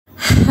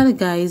Hello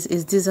guys,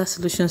 it's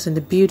Dizasolutions in the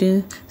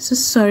building. So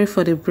sorry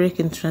for the break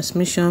in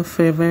transmission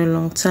for a very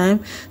long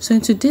time. So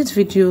in today's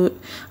video,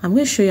 I'm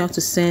going to show you how to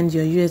send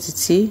your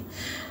USDT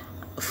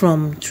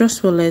from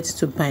Trust Wallet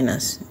to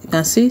Binance. You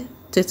can see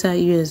Theta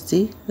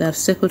USD that I've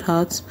circled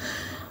out.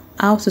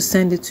 How to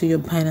send it to your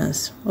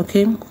Binance.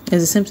 Okay, it's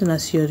the same thing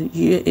as your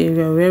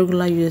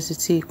regular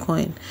USDT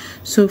coin.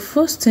 So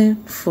first thing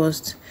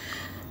first,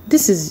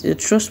 this is your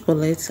Trust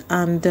Wallet,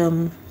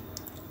 and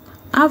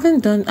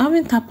having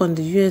tapped on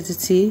the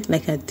USDT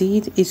like I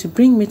did, it will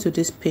bring me to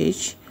this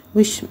page,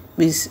 which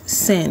is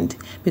send,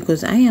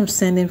 because I am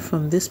sending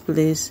from this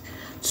place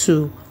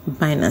to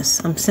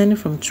Binance. I'm sending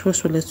from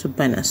Trust Wallet to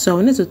Binance, so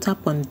I need to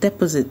tap on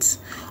deposits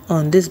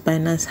on this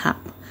Binance app.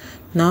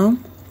 Now,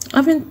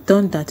 having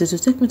done that, it will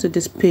take me to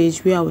this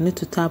page where I will need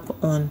to tap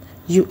on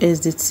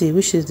USDT,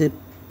 which is the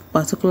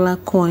particular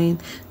coin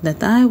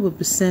that I will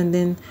be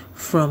sending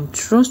from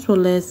Trust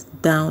Wallet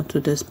down to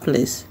this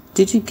place.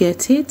 Did you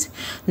get it?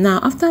 Now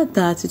after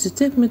that, it will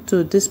take me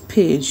to this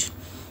page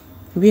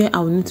where I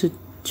will need to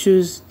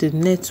choose the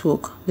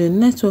network. The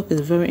network is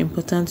very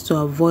important to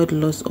avoid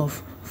loss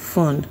of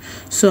fund,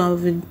 so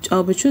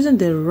I'll be choosing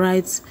the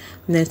right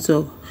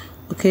network.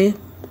 Okay,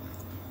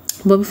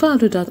 but before I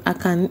do that, I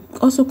can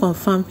also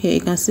confirm here.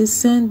 You can see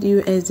send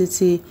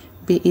USDT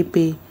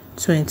BEP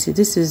 20.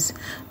 This is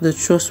the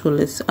Trust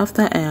Wallet.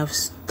 After I have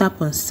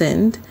tapped on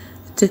send,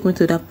 take me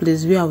to that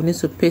place where I will need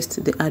to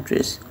paste the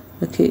address.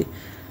 Okay,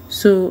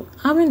 so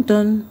having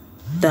done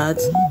that,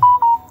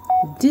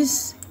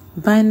 this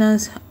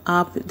Binance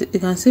app, you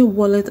can see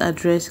wallet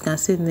address, you can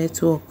see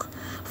network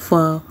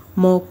for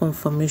more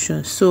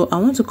confirmation. So I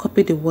want to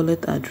copy the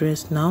wallet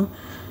address now,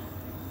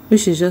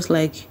 which is just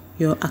like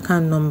your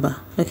account number.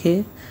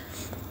 Okay,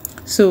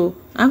 so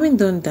having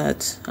done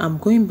that, I'm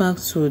going back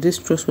to this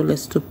Trust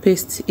Wallet to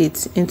paste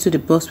it into the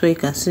box where you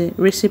can see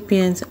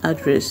recipient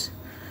address.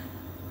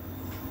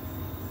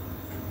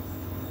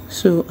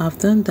 So I've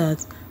done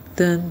that.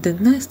 Then the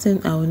next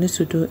thing I will need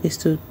to do is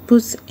to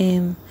put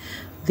in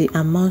the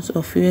amount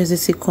of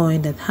USDT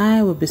coin that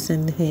I will be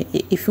sending here.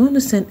 If you want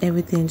to send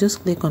everything,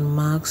 just click on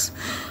max,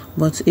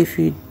 but if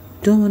you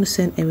don't want to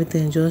send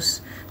everything,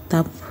 just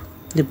tap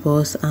the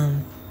box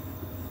and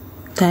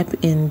type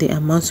in the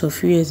amount of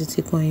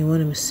USDT coin you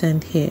want to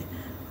send here.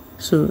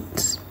 So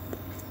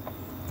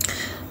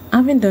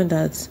having done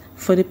that,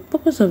 for the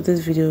purpose of this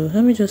video,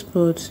 let me just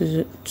put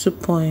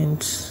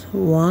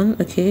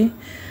 2.1. okay,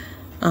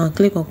 and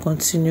click on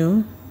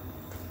continue.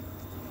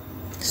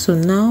 So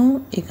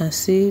now you can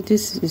see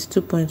this is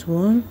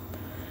 2.1,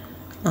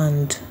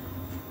 and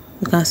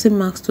you can see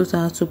max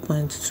total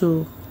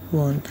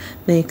 2.21.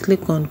 Then you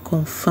click on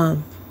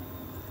confirm.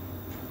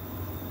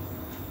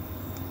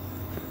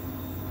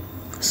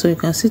 So you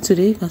can see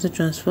today, you can see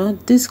transfer.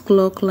 This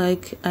clock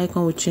like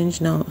icon will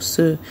change now,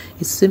 so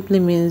it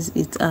simply means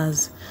it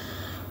has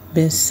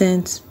been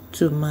sent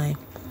to my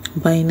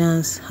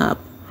Binance app.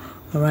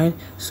 All right,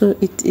 so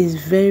it is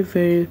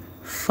very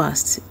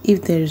fast.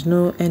 If there is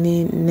no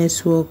any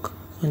network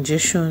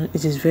congestion,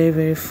 it is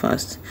very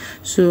fast.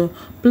 So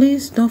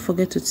please don't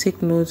forget to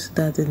take note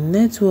that the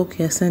network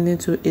you're sending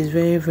to is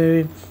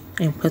very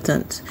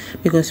important,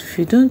 because if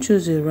you don't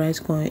choose the right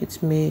coin,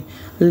 it may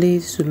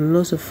lead to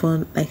loss of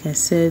fund, like I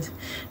said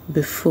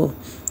before.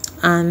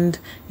 And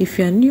if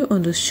you are new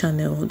on this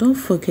channel, don't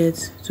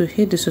forget to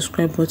hit the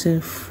subscribe button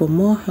for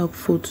more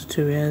helpful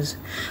tutorials.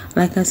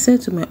 Like I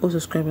said to my old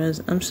subscribers,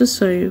 I'm so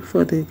sorry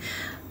for the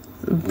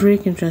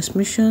break in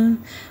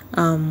transmission.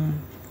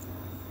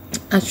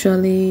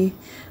 Actually,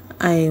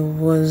 I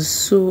was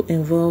so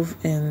involved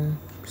in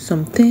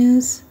some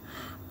things.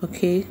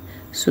 Okay,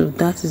 so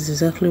that is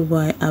exactly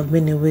why I've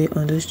been away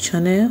on this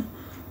channel.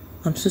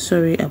 I'm so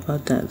sorry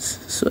about that.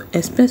 So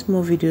expect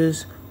more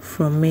videos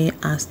from me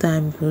as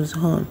time goes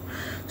on.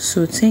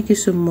 So thank you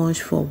so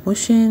much for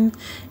watching.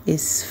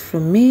 It's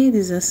from me,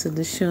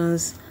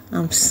 Dizasolutions.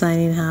 I'm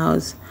signing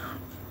out.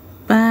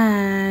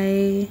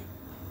 Bye.